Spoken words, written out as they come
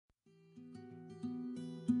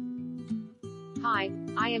Hi,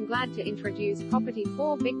 I am glad to introduce property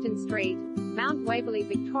 4 Bicton Street, Mount Waverley,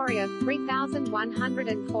 Victoria,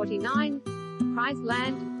 3,149. Price,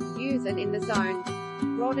 land, use and in the zone.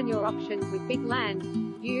 Broaden your options with big land,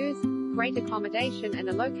 use, great accommodation and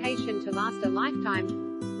a location to last a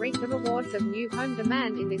lifetime. Reap the rewards of new home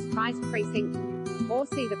demand in this price precinct, or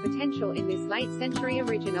see the potential in this late-century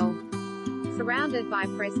original. Surrounded by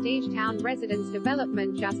prestige town residence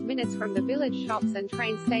development just minutes from the village shops and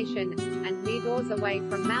train station, and mere doors away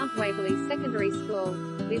from Mount Waverley Secondary School,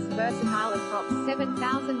 this versatile approx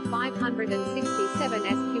 7,567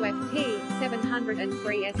 SQFT,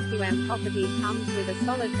 703 SQM property comes with a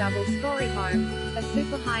solid double-story home, a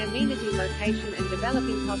super high amenity location and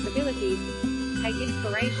developing possibilities. Take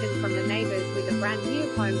inspiration from the neighbors with a brand new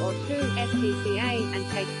home or two, STCA, and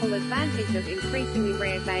take full advantage of increasingly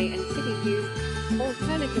rare bay and city views.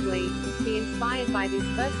 Alternatively, be inspired by this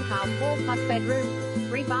versatile 4+ bedroom,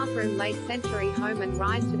 3 bathroom late century home and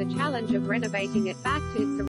rise to the challenge of renovating it back to its